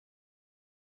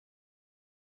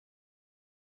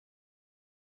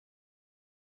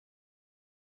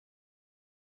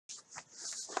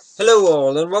Hello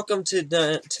all, and welcome to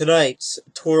tonight's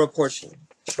Torah portion.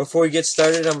 Before we get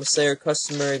started, I'm going to say our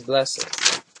customary blessing.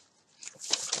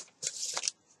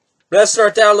 Blessed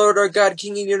art thou, Lord our God,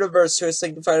 King of the universe, who has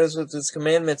sanctified us with his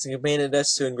commandments and commanded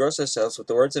us to engross ourselves with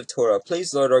the words of Torah.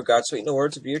 Please, Lord our God, sweeten the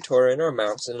words of your Torah in our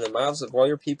mouths and in the mouths of all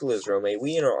your people Israel. May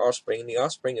we and our offspring and the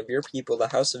offspring of your people, the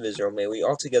house of Israel, may we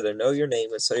altogether know your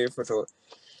name and study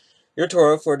your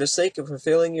Torah for the sake of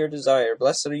fulfilling your desire.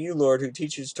 Blessed are you, Lord, who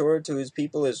teaches Torah to his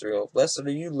people Israel. Blessed are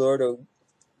you, Lord, O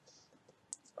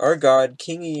our God,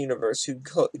 King of the universe, who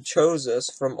chose us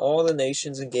from all the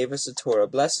nations and gave us the Torah.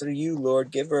 Blessed are you,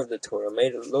 Lord, giver of the Torah. May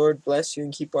the Lord bless you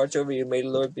and keep watch over you. May the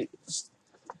Lord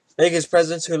make his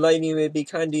presence to enlighten you, may be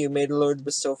kind to you. May the Lord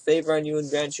bestow favor on you and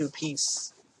grant you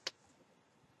peace.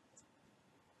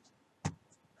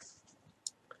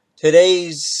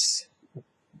 Today's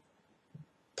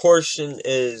portion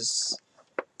is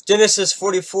Genesis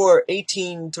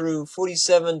 44:18 through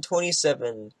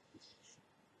 47:27.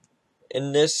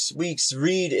 And this week's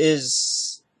read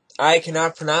is, I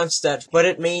cannot pronounce that, but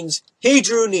it means, he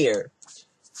drew near.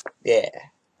 Yeah,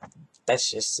 that's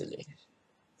just silly.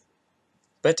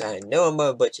 But I know I'm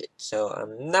a budget, so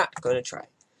I'm not going to try.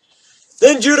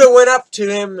 Then Judah went up to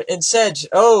him and said,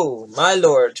 Oh, my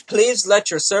lord, please let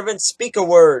your servant speak a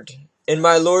word in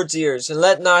my lord's ears, and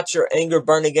let not your anger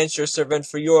burn against your servant,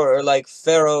 for you are like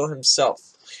Pharaoh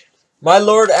himself. My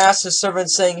lord asked his servant,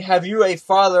 saying, Have you a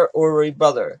father or a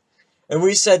brother? And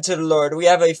we said to the Lord, We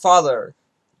have a father,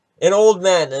 an old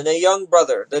man, and a young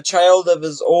brother, the child of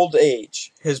his old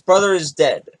age. His brother is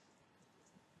dead,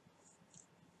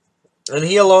 and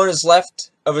he alone is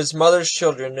left of his mother's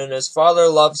children, and his father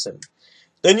loves him.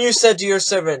 Then you said to your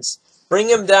servants, Bring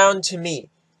him down to me,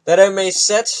 that I may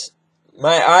set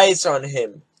my eyes on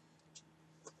him.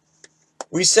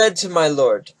 We said to my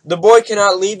lord, The boy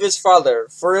cannot leave his father,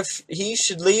 for if he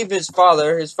should leave his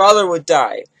father would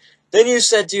die. Then you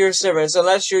said to your servants,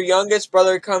 Unless your youngest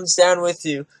brother comes down with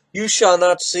you, you shall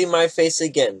not see my face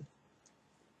again.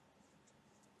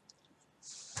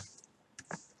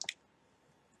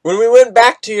 When we went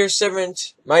back to your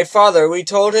servant, my father, we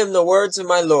told him the words of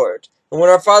my lord. And when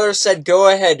our father said, Go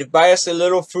ahead, buy us a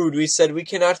little food, we said, We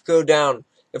cannot go down.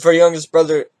 If our youngest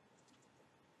brother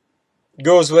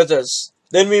goes with us,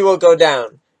 then we will go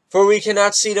down. For we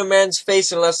cannot see the man's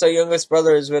face unless our youngest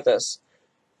brother is with us.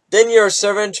 Then your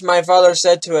servant, my father,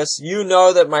 said to us, You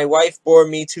know that my wife bore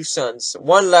me 2 sons.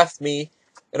 One left me,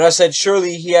 and I said,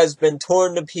 Surely he has been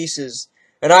torn to pieces,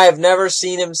 and I have never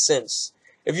seen him since.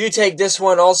 If you take this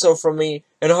one also from me,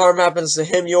 and harm happens to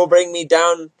him, you will bring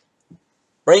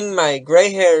my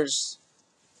gray hairs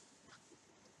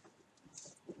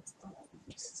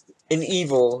in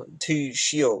evil to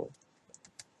Sheol.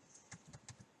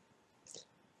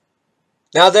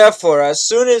 Now therefore, as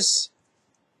soon as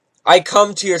I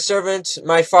come to your servant,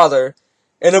 my father,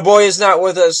 and the boy is not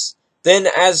with us, then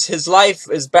as his life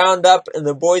is bound up in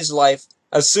the boy's life,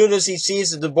 as soon as he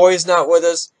sees that the boy is not with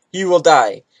us, he will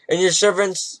die. And your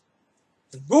servants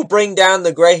will bring down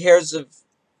the gray hairs of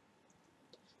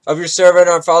your servant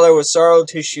our father with sorrow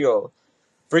to Sheol.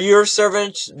 For your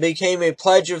servant became a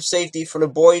pledge of safety for the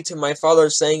boy to my father,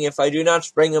 saying, If I do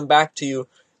not bring him back to you,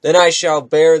 then I shall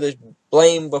bear the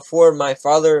blame before my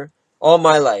father all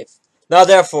my life. Now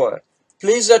therefore,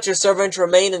 please let your servant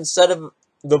remain instead of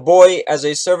the boy as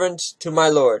a servant to my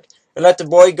lord, and let the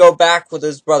boy go back with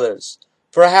his brothers.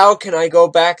 For how can I go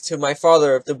back to my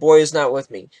father if the boy is not with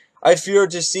me? I fear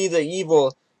to see the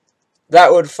evil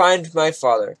that would find my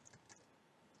father.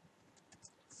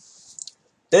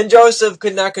 Then Joseph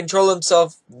could not control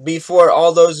himself before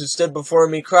all those who stood before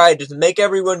him. He cried, Make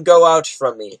everyone go out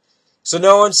from me. So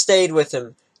no one stayed with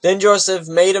him. Then Joseph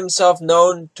made himself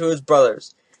known to his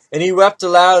brothers, and he wept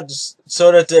aloud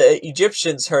so that the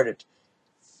Egyptians heard it.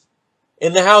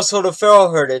 And the household of Pharaoh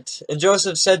heard it. And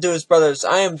Joseph said to his brothers,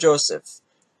 I am Joseph.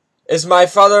 Is my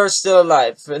father still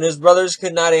alive? And his brothers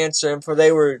could not answer him, for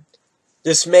they were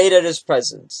dismayed at his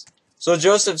presence. So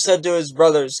Joseph said to his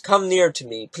brothers, Come near to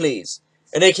me, please.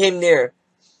 And they came near.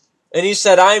 And he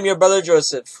said, I am your brother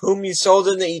Joseph, whom you sold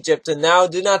into Egypt, and now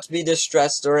do not be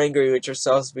distressed or angry with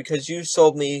yourselves, because you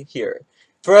sold me here.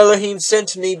 For Elohim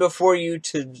sent me before you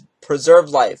to preserve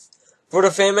life. For the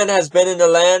famine has been in the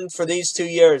land for these 2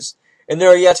 years, and there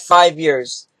are yet 5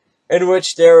 years, in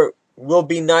which there will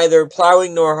be neither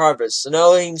plowing nor harvest. And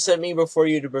Elohim sent me before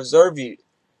you to preserve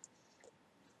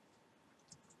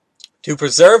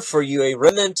for you a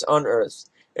remnant on earth,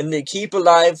 and to keep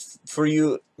alive for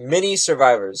you many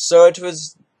survivors. So it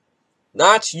was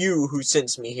not you who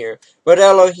sent me here, but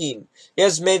Elohim. He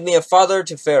has made me a father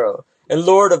to Pharaoh, and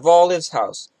lord of all his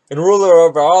house, and ruler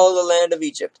over all the land of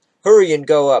Egypt. Hurry and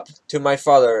go up to my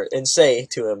father, and say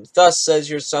to him, Thus says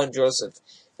your son Joseph,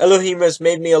 Elohim has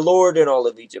made me a lord in all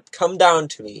of Egypt. Come down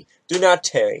to me. Do not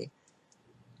tarry.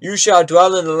 You shall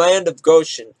dwell in the land of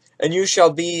Goshen, and you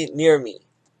shall be near me.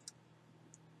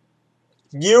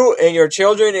 You and your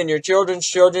children and your children's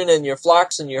children and your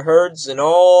flocks and your herds and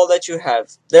all that you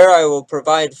have, there I will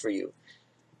provide for you.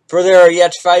 For there are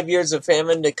yet 5 years of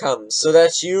famine to come, so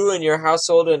that you and your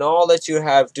household and all that you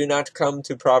have do not come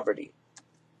to poverty.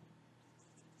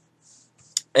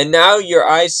 And now your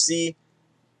eyes see,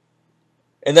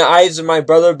 and the eyes of my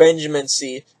brother Benjamin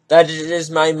see, that it is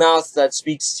my mouth that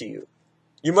speaks to you.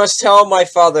 You must tell my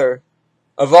father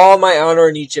of all my honor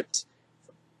in Egypt,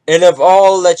 and of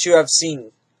all that you have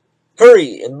seen.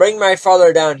 Hurry, and bring my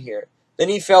father down here. Then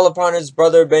he fell upon his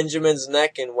brother Benjamin's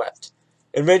neck and wept.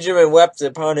 And Benjamin wept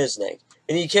upon his neck.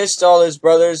 And he kissed all his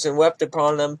brothers and wept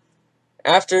upon them.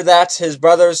 After that his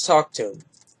brothers talked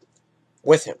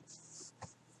with him.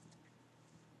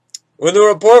 When the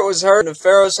report was heard of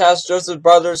Pharaoh's house, Joseph's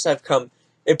brothers have come.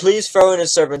 It pleased Pharaoh and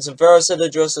his servants, and Pharaoh said to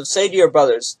Joseph, Say to your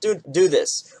brothers, do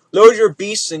this. Load your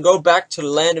beasts and go back to the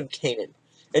land of Canaan.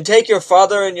 And take your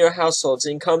father and your households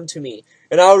and come to me.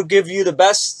 And I will give you the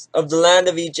best of the land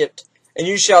of Egypt, and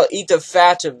you shall eat the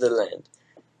fat of the land.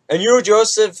 And you,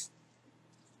 Joseph,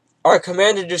 are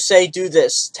commanded to say, Do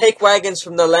this. Take wagons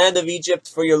from the land of Egypt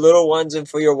for your little ones and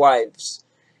for your wives.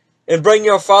 And bring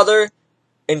your father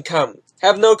and come.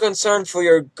 Have no concern for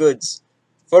your goods,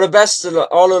 for the best of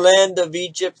all the land of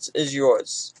Egypt is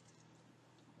yours.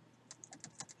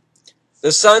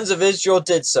 The sons of Israel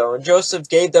did so, and Joseph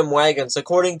gave them wagons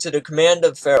according to the command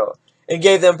of Pharaoh, and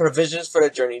gave them provisions for the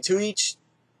journey. To each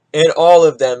and all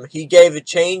of them he gave a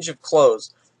change of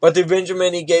clothes, but to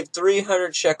Benjamin he gave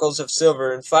 300 shekels of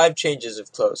silver and 5 changes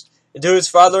of clothes. And to his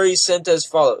father he sent as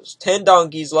follows: 10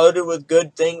 donkeys loaded with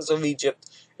good things of Egypt,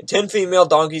 and 10 female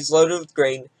donkeys loaded with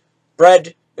grain,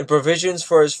 bread, and provisions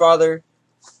for his father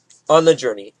on the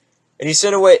journey. And he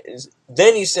sent away.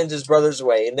 Then he sent his brothers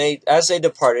away, and as they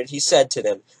departed, he said to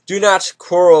them, Do not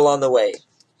quarrel on the way.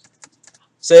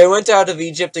 So they went out of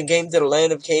Egypt and came to the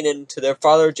land of Canaan to their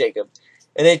father Jacob.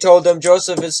 And they told them,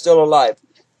 Joseph is still alive,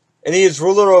 and he is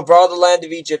ruler over all the land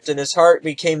of Egypt. And his heart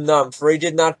became numb, for he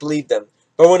did not believe them.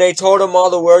 But when they told him all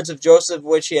the words of Joseph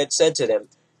which he had said to them,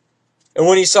 and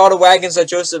when he saw the wagons that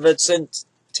Joseph had sent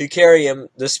to carry him,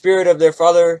 the spirit of their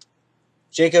father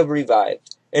Jacob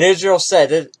revived. And Israel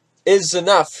said, It is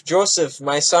enough. Joseph,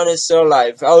 my son, is still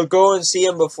alive. I will go and see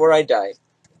him before I die.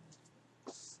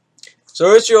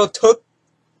 So Israel took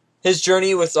his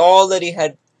journey with all that he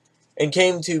had, and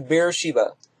came to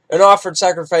Beersheba, and offered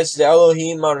sacrifices to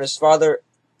Elohim of his father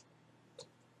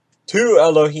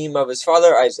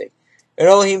Isaac. And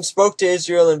Elohim spoke to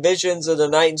Israel in visions of the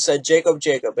night, and said, Jacob,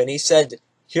 Jacob. And he said,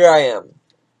 Here I am.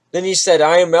 Then he said,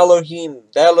 I am Elohim,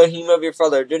 the Elohim of your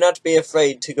father. Do not be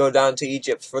afraid to go down to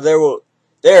Egypt, for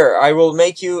there I will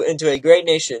make you into a great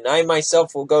nation. I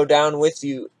myself will go down with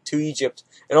you to Egypt,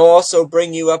 and will also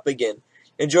bring you up again.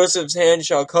 And Joseph's hand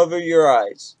shall close your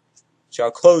eyes.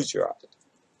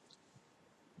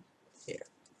 Yeah.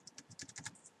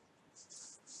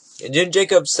 And then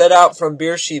Jacob set out from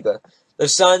Beersheba, the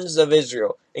sons of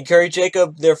Israel, and carried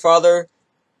Jacob their father,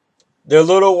 their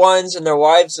little ones, and their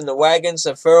wives, in the wagons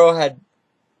that Pharaoh had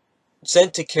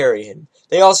sent to carry him.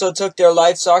 They also took their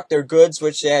livestock, their goods,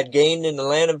 which they had gained in the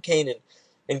land of Canaan,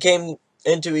 and came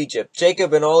into Egypt.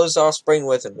 Jacob and all his offspring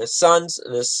with him, his sons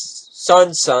and his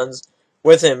sons' sons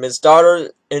with him, his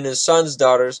daughters and his sons'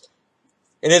 daughters,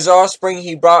 and his offspring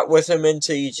he brought with him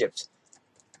into Egypt.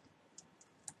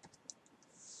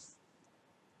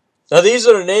 Now these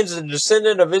are the names of the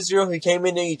descendant of Israel who came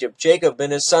into Egypt: Jacob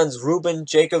and his sons Reuben,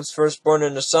 Jacob's firstborn,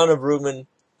 and the son of Reuben,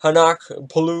 Hanak,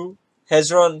 Palu,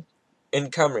 Hezron,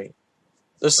 and Camri.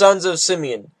 The sons of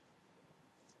Simeon: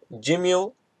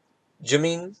 Jimiel,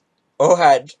 Jamin,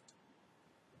 Ohad,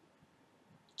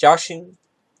 Jashin,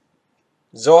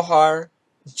 Zohar,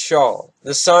 Shaul,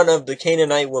 the son of the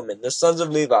Canaanite woman. The sons of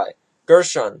Levi: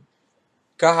 Gershon,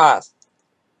 Kahath,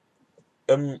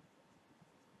 and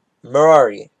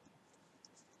Merari.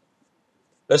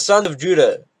 The sons of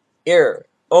Judah: Er,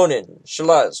 Onan,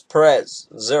 Shelaz, Perez,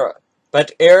 Zerah.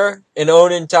 But Er and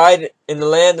Onan died in the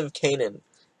land of Canaan.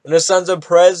 And the sons of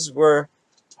Perez were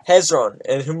Hezron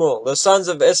and Humul. The sons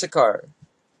of Issachar: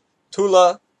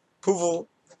 Tula, Puvul,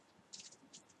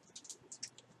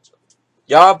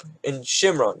 Yob, and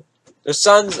Shimron. The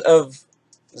sons of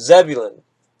Zebulun: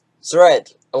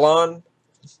 Zred, Elon,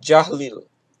 Jahlil.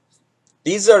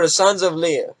 These are the sons of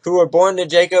Leah, who were born to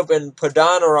Jacob in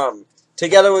Padan Aram,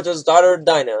 together with his daughter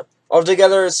Dinah.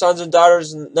 Altogether his sons and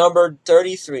daughters numbered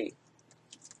 33.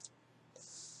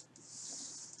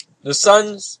 The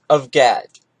sons of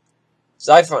Gad: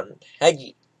 Xiphon,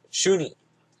 Hagi, Shuni,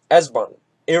 Esbon,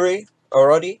 Iri,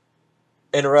 Arodi,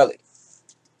 and Areli.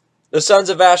 The sons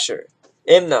of Asher: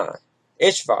 Imnah,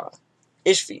 Ishva,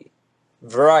 Ishvi,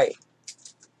 Verai,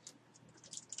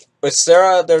 with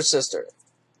Sarah their sister.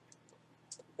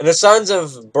 And the sons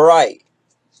of Barai: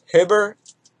 Heber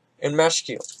and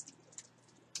Mashkil.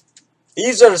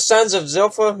 These are the sons of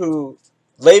Zilpah who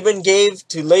Laban gave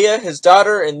to Leah his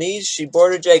daughter, and these she bore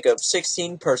to Jacob,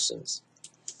 16 persons.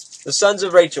 The sons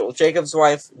of Rachel, Jacob's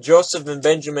wife, Joseph and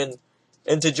Benjamin.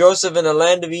 And to Joseph in the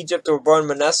land of Egypt were born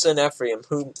Manasseh and Ephraim,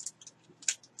 whom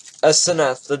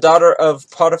Asenath, the daughter of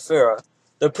Potiphera,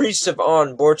 the priest of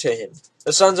On, bore to him.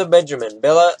 The sons of Benjamin: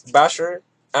 Bela, Basher,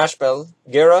 Ashbel,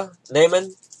 Gera,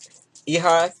 Naaman,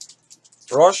 Ehi,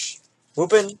 Rosh,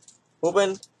 Hupin,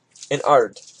 and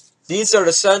Ard. These are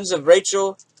the sons of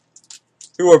Rachel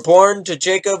who were born to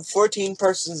Jacob, 14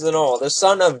 persons in all. The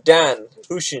son of Dan: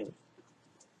 Hushin.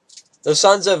 The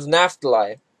sons of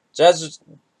Naphtali: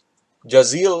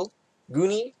 Jazeel,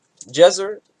 Guni,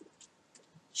 Jezer,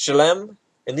 Shalem.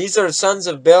 And these are the sons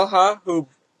of Bilhah, whom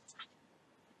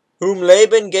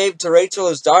Laban gave to Rachel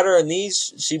his daughter, and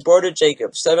these she bore to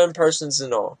Jacob, 7 persons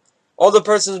in all. All the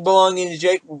persons belonging to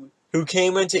Jacob who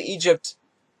came into Egypt,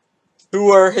 who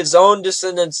were his own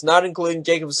descendants, not including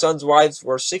Jacob's sons' wives,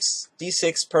 were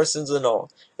 66 persons in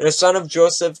all. And the son of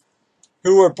Joseph,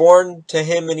 who were born to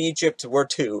him in Egypt, were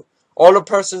 2. All the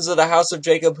persons of the house of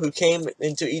Jacob who came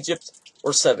into Egypt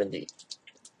were 70.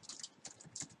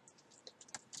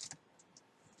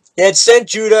 He had sent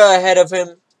Judah ahead of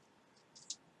him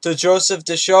to Joseph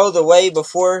to show the way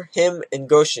before him in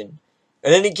Goshen.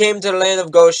 And then he came to the land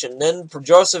of Goshen. Then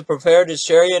Joseph prepared his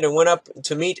chariot and went up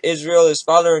to meet Israel his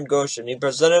father in Goshen. He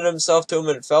presented himself to him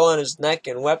and fell on his neck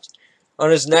and wept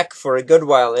on his neck for a good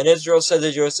while. And Israel said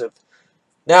to Joseph,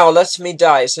 "Now let me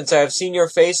die, since I have seen your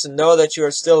face and know that you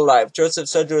are still alive." Joseph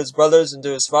said to his brothers and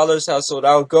to his father's household,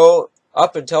 "I will go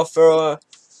up and tell Pharaoh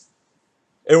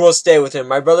and will stay with him.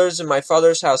 My brothers and my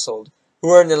father's household, who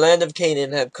are in the land of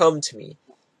Canaan, have come to me.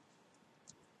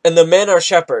 And the men are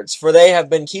shepherds, for they have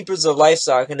been keepers of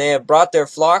livestock, and they have brought their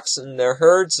flocks and their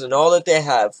herds and all that they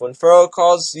have. When Pharaoh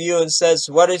calls you and says,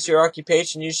 'What is your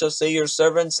occupation?' you shall say, 'Your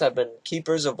servants have been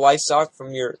keepers of livestock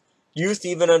from your youth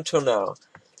even until now,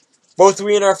 both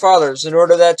we and our fathers, in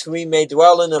order that we may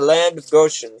dwell in the land of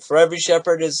Goshen. For every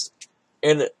shepherd is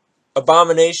an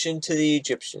abomination to the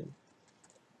Egyptian.'"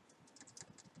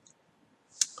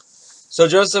 So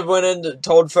Joseph went in and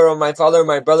told Pharaoh, "My father and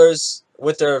my brothers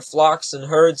with their flocks and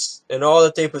herds and all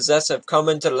that they possess have come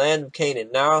into the land of Canaan.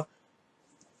 Now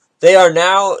they are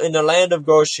now in the land of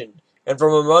Goshen." And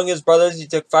from among his brothers he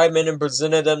took 5 men and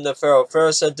presented them to Pharaoh.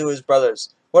 Pharaoh said to his brothers,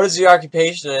 "What is your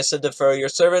occupation?" And I said to Pharaoh, "Your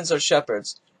servants are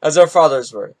shepherds, as our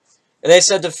fathers were." And they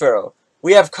said to Pharaoh,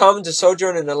 "We have come to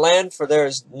sojourn in the land, for there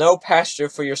is no pasture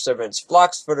for your servants.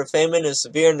 Flocks, for the famine is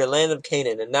severe in the land of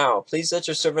Canaan. And now, please let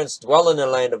your servants dwell in the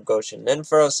land of Goshen." Then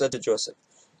Pharaoh said to Joseph,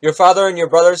 "Your father and your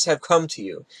brothers have come to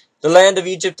you. The land of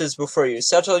Egypt is before you.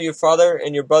 Settle your father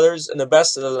and your brothers in the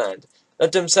best of the land.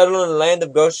 Let them settle in the land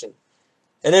of Goshen.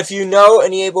 And if you know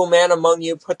any able man among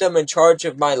you, put them in charge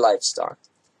of my livestock."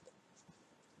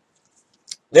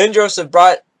 Then Joseph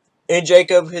brought in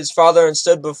Jacob his father and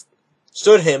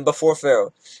stood him before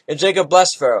Pharaoh. And Jacob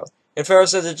blessed Pharaoh. And Pharaoh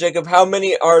said to Jacob, "How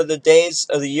many are the days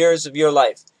of the years of your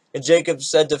life?" And Jacob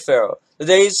said to Pharaoh, "The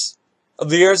days of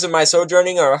the years of my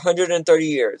sojourning are 130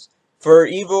 years. For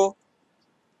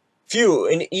few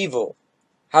and evil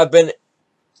have been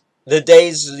the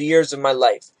days of the years of my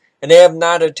life, and they have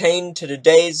not attained to the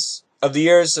days of the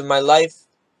years of my life,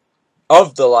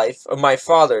 of the life of my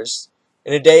fathers,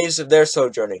 in the days of their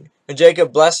sojourning." And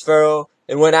Jacob blessed Pharaoh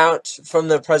and went out from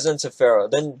the presence of Pharaoh.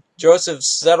 Then Joseph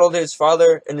settled his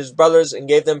father and his brothers and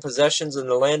gave them possessions in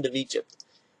the land of Egypt,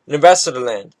 in the best of the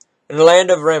land, in the land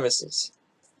of Ramesses,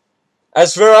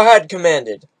 as Pharaoh had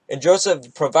commanded. And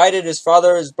Joseph provided his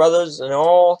father, his brothers, and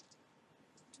all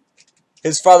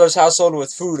his father's household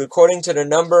with food, according to the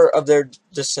number of their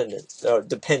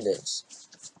dependents.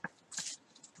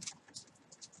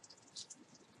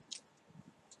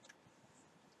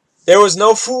 There was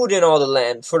no food in all the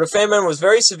land, for the famine was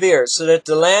very severe, so that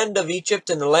the land of Egypt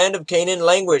and the land of Canaan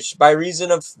languished by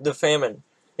reason of the famine.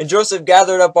 And Joseph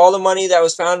gathered up all the money that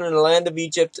was found in the land of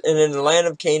Egypt and in the land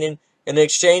of Canaan, in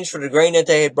exchange for the grain that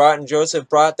they had brought. And Joseph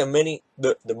brought the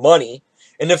money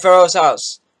into Pharaoh's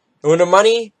house. And when the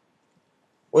money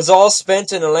was all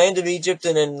spent in the land of Egypt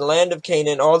and in the land of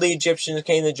Canaan, all the Egyptians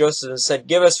came to Joseph and said,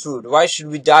 "Give us food. Why should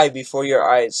we die before your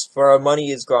eyes? For our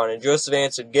money is gone." And Joseph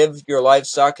answered, "Give your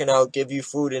livestock, and I'll give you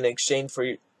food in exchange for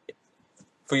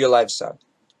your livestock."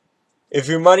 if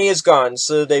your money is gone.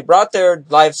 So they brought their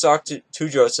livestock to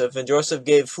Joseph, and Joseph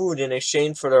gave food in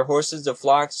exchange for their horses, the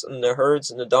flocks, and the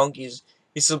herds, and the donkeys.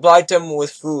 He supplied them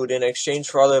with food in exchange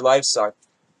for all their livestock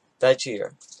that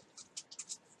year.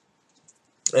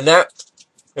 And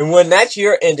when that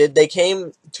year ended, they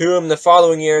came to him the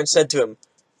following year and said to him,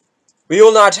 "We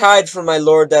will not hide from my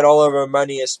lord that all of our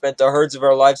money is spent. The herds of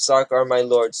our livestock are my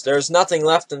lord's. There is nothing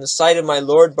left in the sight of my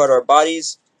lord but our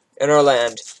bodies and our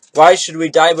land. Why should we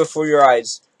die before your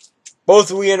eyes? Both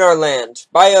we and our land.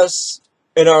 Buy us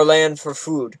in our land for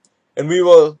food, and we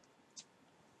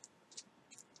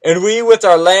with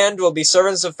our land will be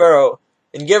servants of Pharaoh,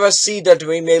 and give us seed that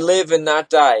we may live and not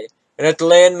die, and that the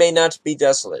land may not be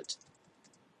desolate."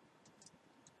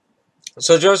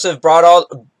 So Joseph bought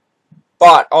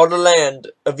all the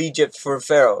land of Egypt for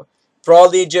Pharaoh. For all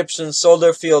the Egyptians sold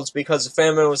their fields because the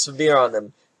famine was severe on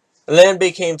them. The land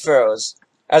became Pharaoh's.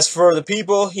 As for the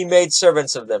people, he made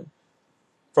servants of them,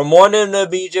 from one end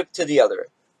of Egypt to the other.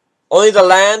 Only the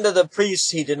land of the priests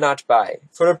he did not buy,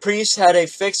 for the priests had a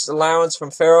fixed allowance from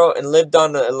Pharaoh and lived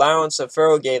on the allowance that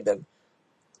Pharaoh gave them.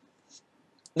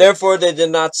 Therefore they did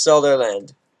not sell their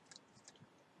land.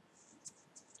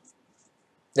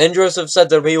 Then Joseph said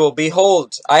to the people,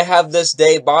 "Behold, I have this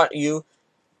day bought you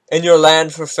and your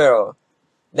land for Pharaoh.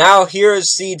 Now here is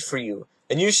seed for you,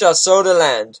 and you shall sow the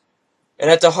land. And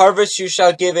at the harvest you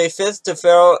shall give a fifth to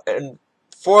Pharaoh, and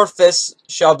 4/5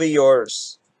 shall be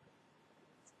yours,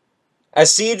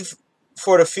 as seed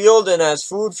for the field, and as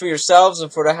food for yourselves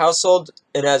and for the household,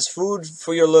 and as food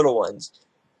for your little ones."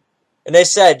 And they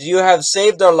said, "You have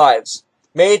saved our lives.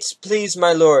 May it please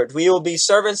my lord, we will be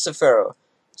servants to Pharaoh."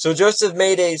 So Joseph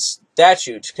made a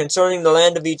statute concerning the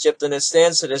land of Egypt, and it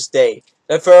stands to this day,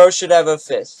 that Pharaoh should have a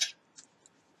fifth.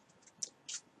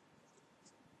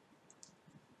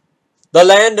 The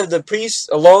land of the priests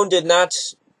alone did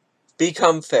not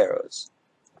become Pharaoh's.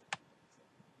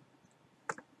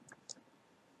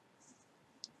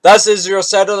 Thus Israel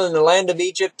settled in the land of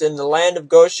Egypt and the land of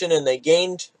Goshen, and they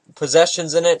gained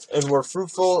possessions in it, and were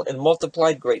fruitful and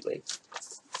multiplied greatly.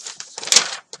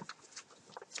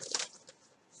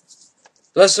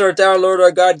 Blessed art thou, Lord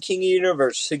our God, King of the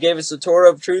universe, who gave us the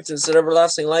Torah of truth and set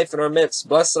everlasting life in our midst.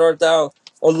 Blessed art thou,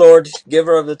 O Lord,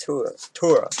 giver of the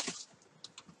Torah.